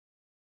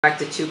Back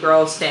to two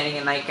girls standing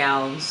in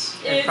nightgowns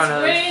in front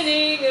of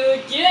raining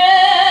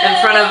again.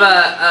 In front of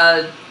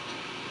a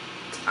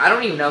I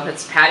don't even know if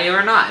it's a patio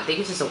or not. I think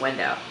it's just a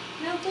window.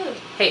 No clue.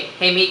 Hey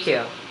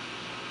Miku.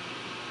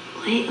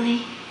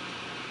 Lately,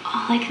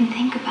 all I can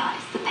think about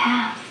is the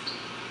past.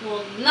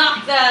 Well,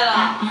 knock that off.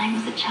 Back when I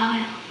was a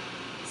child.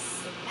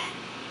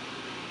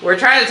 We're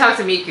trying to talk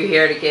to Miku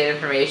here to get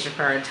information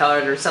from her and tell her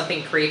there's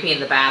something creepy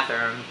in the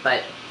bathroom,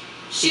 but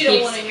she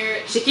don't want to hear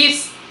it. She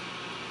keeps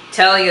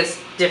telling us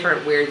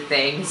different weird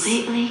things.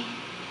 Lately,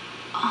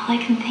 all I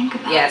can think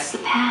about is the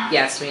past.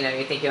 Yes, we know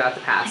you're thinking about the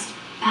past.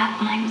 Like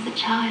back when I was a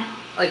child.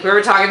 Like, we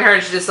were talking to her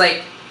and she's just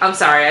like, I'm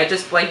sorry, I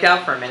just blanked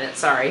out for a minute,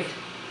 sorry.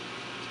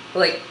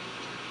 Like,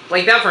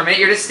 blanked out for a minute,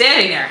 you're just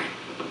standing there.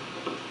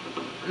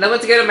 And then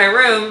went to go to my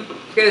room,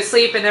 to go to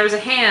sleep, and there was a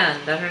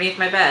hand underneath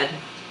my bed.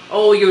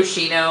 Oh,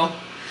 Yoshino.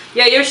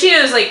 Yeah,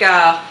 Yoshino's like,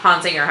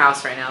 haunting her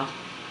house right now.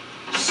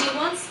 She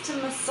wants to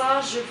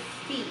massage your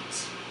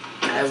feet.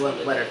 I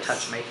wouldn't let her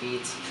touch my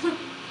feet.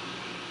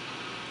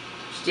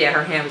 Yeah,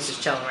 her hand was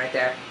just chilling right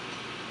there.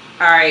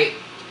 Alright,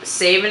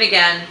 saving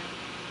again.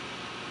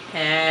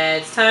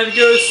 And it's time to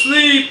go to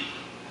sleep.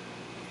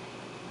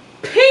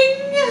 Ping!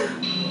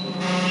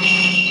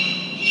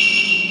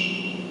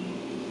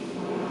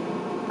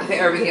 I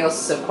think everything else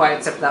is so quiet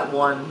except for that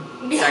one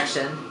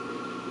section.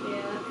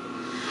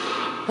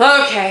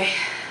 Yeah. Okay,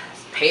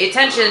 pay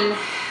attention,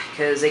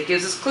 because it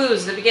gives us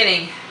clues in the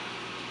beginning.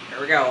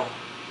 Here we go.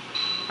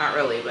 Not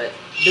really, but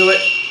do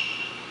it.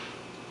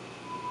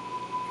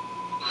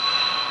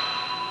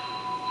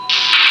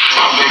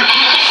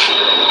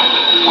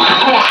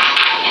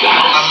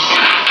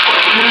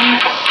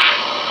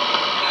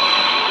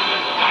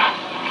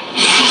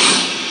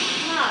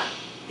 Not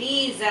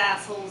these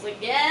assholes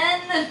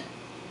again.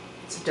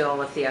 It's dealing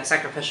with the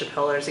sacrificial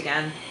pillars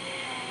again.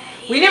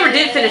 We never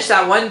did finish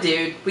that one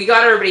dude. We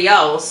got everybody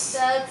else.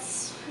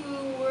 That's who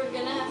we're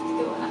gonna have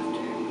to go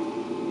after.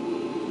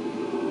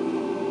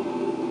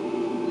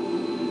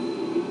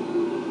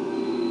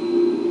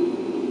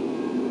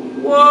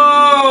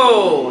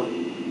 Whoa!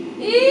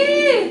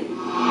 Eee!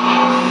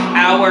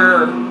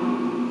 Our...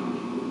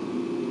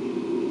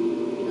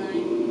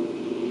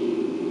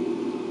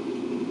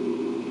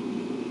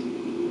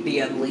 The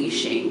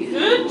unleashing.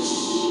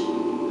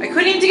 I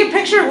couldn't even take a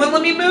picture. It wouldn't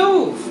let me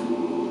move.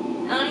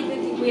 I don't even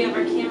think we have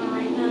our camera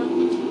right now.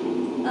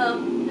 Oh,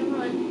 never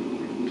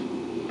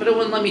mind. But it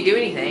wouldn't let me do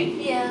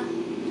anything. Yeah.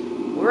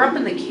 We're up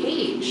in the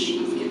cage.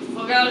 Let's get the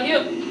fuck out of here.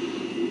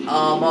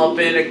 I'm up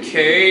in a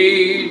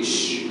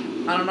cage.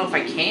 I don't know if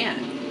I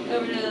can.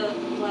 Over to the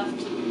left.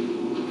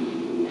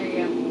 There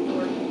you go.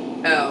 Door.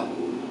 Oh.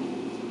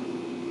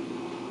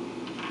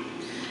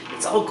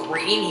 It's all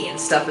grainy and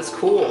stuff. It's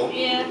cool.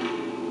 Yeah.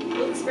 It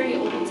looks very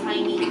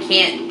old-timey. I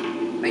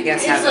can't, I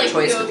guess, It's have like a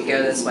choice but to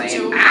go this way.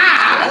 Joe.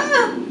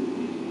 Ah!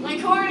 My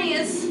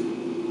corneas.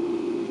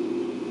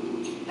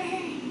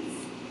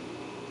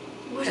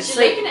 What It's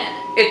you like, looking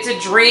at? it's a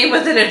dream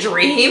within a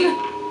dream.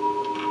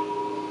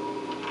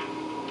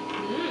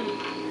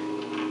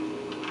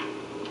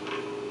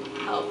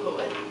 How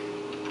poetic.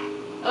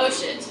 Oh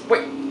shit.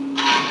 Wait.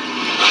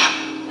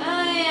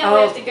 Oh yeah, Oh.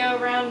 we have to go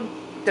around.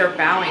 They're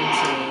bowing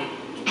to me.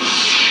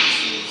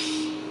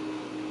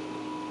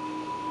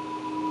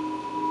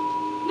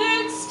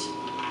 Next.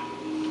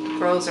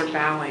 Girls are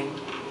bowing.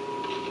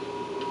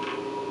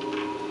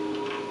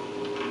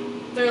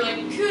 They're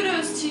like,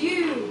 kudos to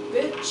you,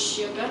 bitch.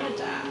 You're gonna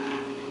die.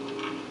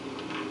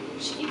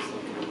 She keeps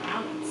looking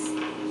around and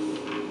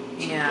stuff.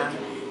 She's Yeah.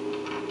 looking at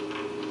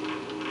it.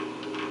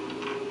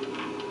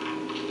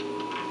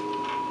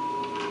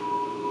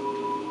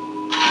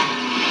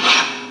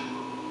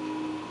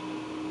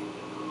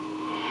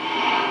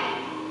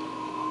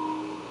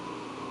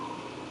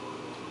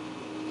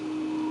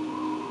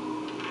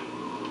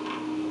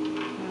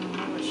 I don't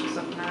know what she's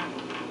looking at.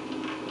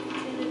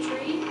 In a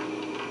tree.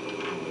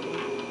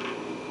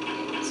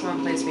 It's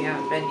one place we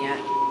haven't been yet.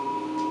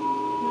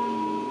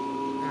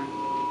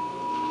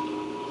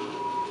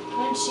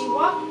 When she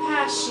walked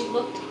past, she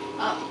looked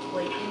up,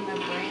 like in the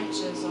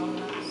branches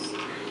almost.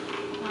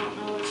 I don't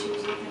know what she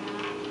was looking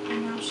at.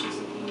 And now she's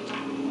looking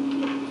down.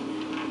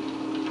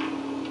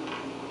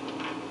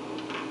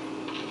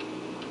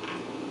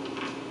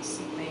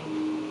 Something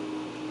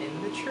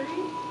in the tree? I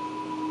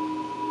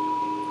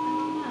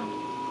don't know.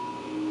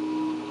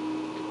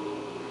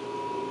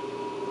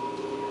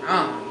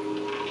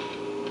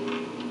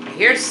 Oh. I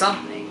hear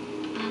something.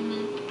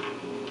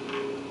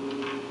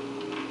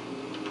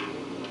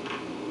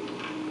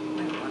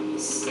 I want to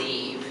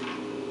save.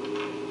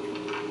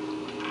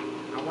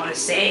 I want to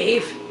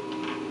save.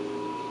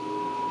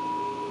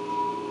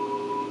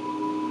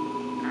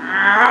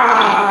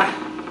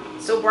 Ah,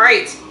 so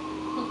bright.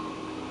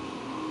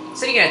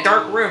 Sitting in a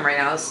dark room right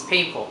now. This is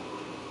painful.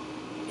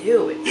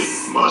 Ew, It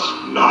it's... must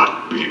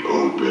not be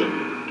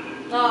opened.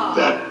 Oh.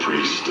 That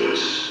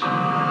priestess,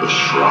 the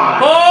shrine.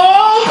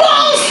 Oh,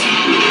 balls!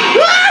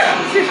 Ah!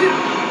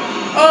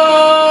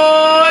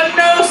 Oh,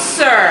 no,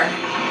 sir.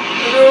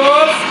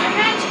 Nope. Mr.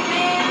 Hatchet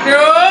Man.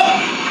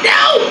 Nope.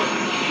 No!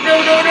 No,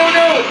 no, no,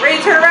 no. Ready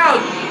to turn around.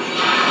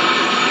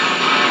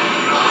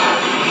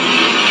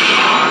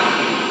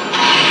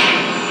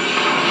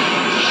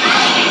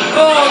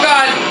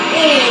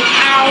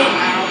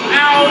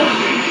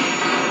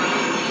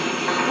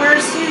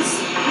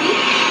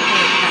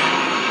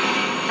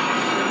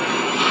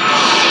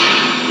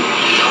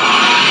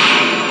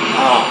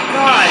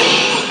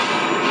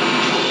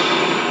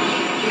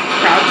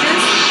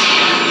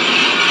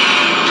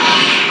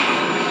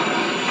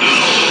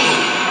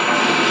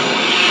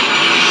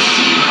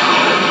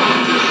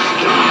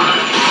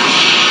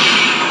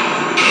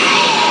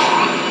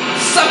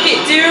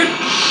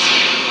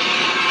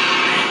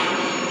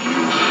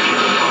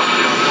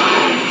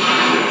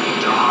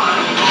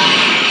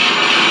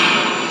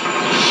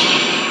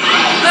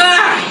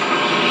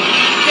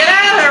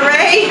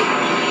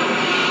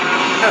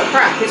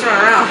 crap, he's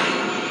running around.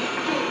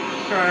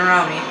 He's running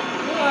around me.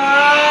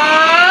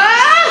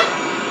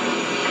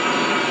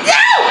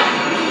 No!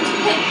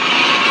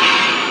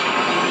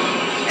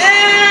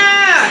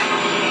 Yeah!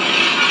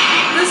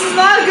 This is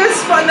not a good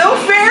spot. No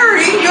fair.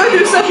 He can go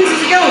through stuff because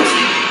he's a ghost.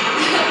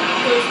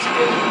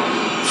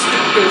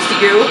 Ghosty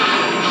goo.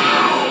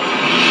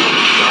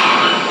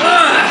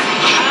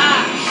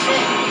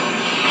 Shit.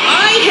 I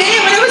hit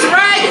it when it was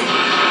red.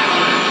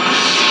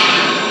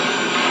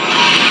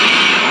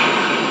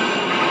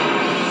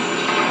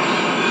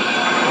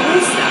 What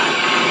is that?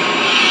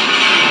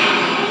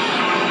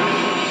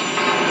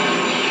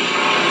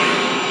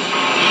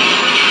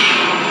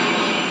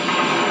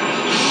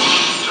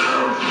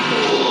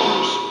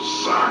 Temples,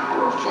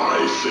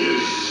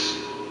 sacrifices.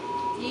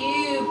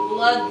 You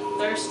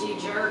bloodthirsty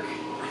jerk.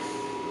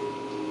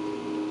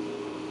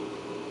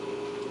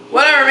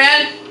 Whatever,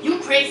 man. You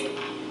crazy.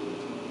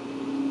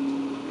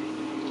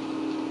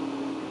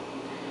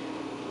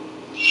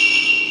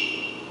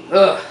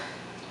 Ugh.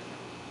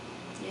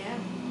 Yeah.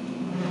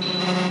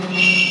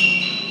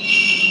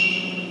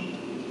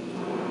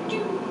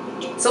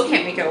 Still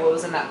can't make out what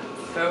was in that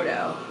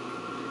photo.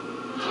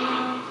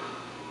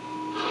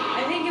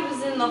 I think it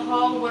was in the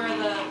hall where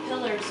the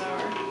pillars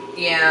are.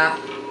 Yeah.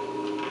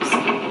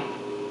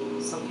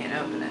 Still can't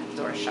open it. The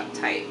door's shut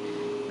tight. In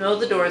the middle of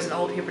the door is an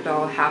old paper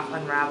doll, half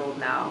unraveled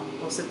now.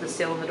 Most of the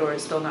seal on the door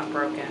is still not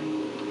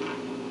broken.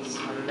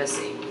 So I'm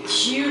missing.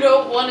 You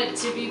don't want it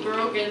to be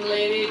broken,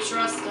 lady.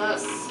 Trust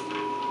us.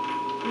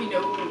 We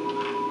know.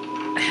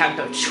 I have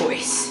no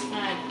choice.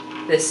 I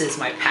know. This is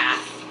my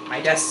path.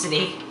 My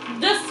destiny.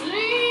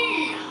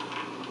 Destiny!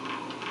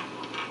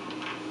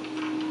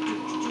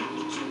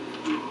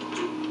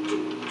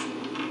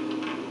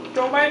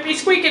 Don't mind me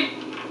squeaking.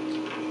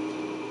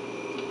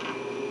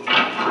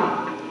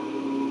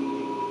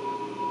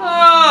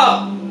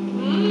 Oh!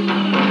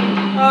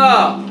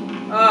 Oh!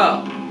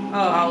 Oh!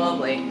 Oh, how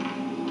lovely.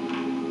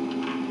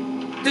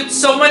 Did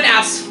someone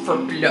ask for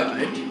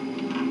blood?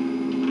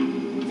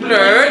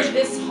 Blood?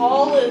 This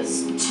hall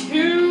is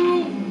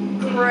too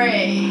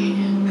gray.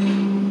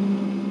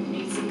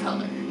 Needs some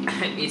color.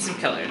 I need some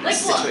color in Like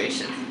this what?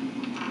 situation.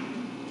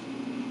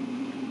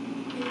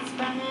 It's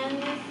behind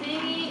the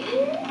thingy.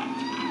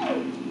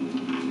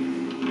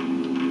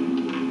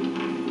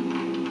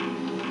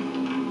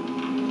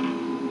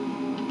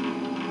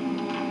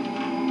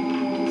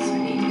 So I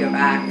need to go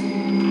back.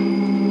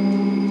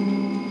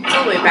 It's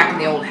all the way back in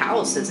the old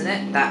house, isn't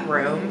it? That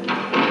room.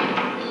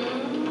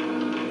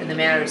 In the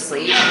manner of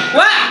sleep.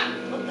 What?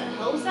 What the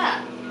hell is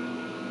that?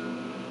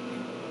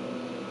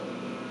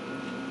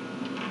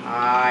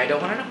 I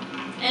don't want to know.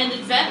 And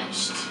it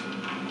vanished.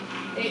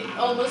 It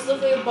almost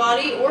looked like a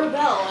body or a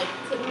bell. I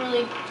couldn't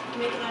really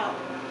make it out.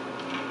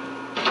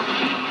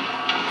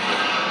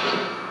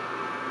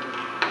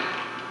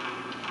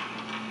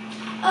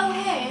 Oh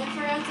hey, I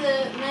forgot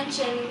to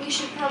mention, we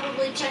should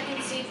probably check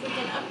and see if we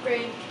can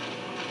upgrade.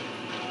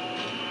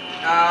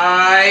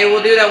 I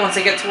will do that once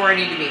I get to where I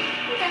need to be.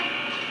 Okay.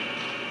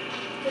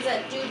 Because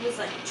that dude was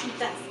like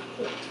 2,000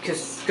 points.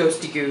 Because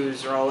ghosty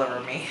goos are all over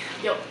me.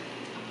 Yup.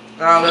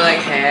 I'll be like,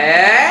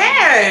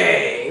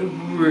 hey,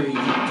 where did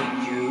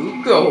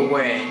you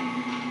going,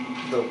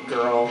 little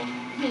girl?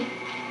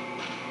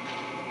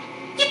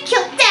 You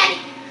killed Daddy!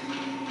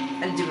 I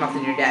didn't do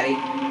nothing to your daddy. I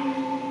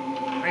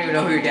don't even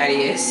know who your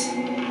daddy is.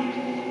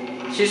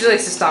 She usually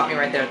likes to stop me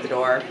right there at the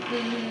door.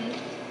 Mm-hmm.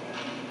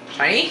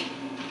 Shiny?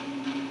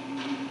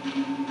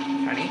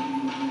 Shiny?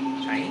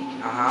 Shiny?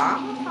 Ah.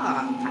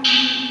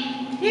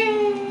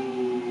 Yay!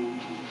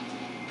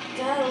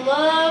 Gotta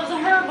love the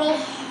herbal.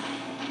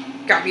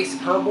 Got me some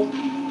herbal.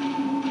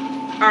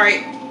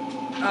 Alright.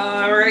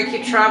 We're gonna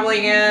keep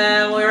traveling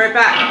and we'll be right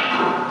back.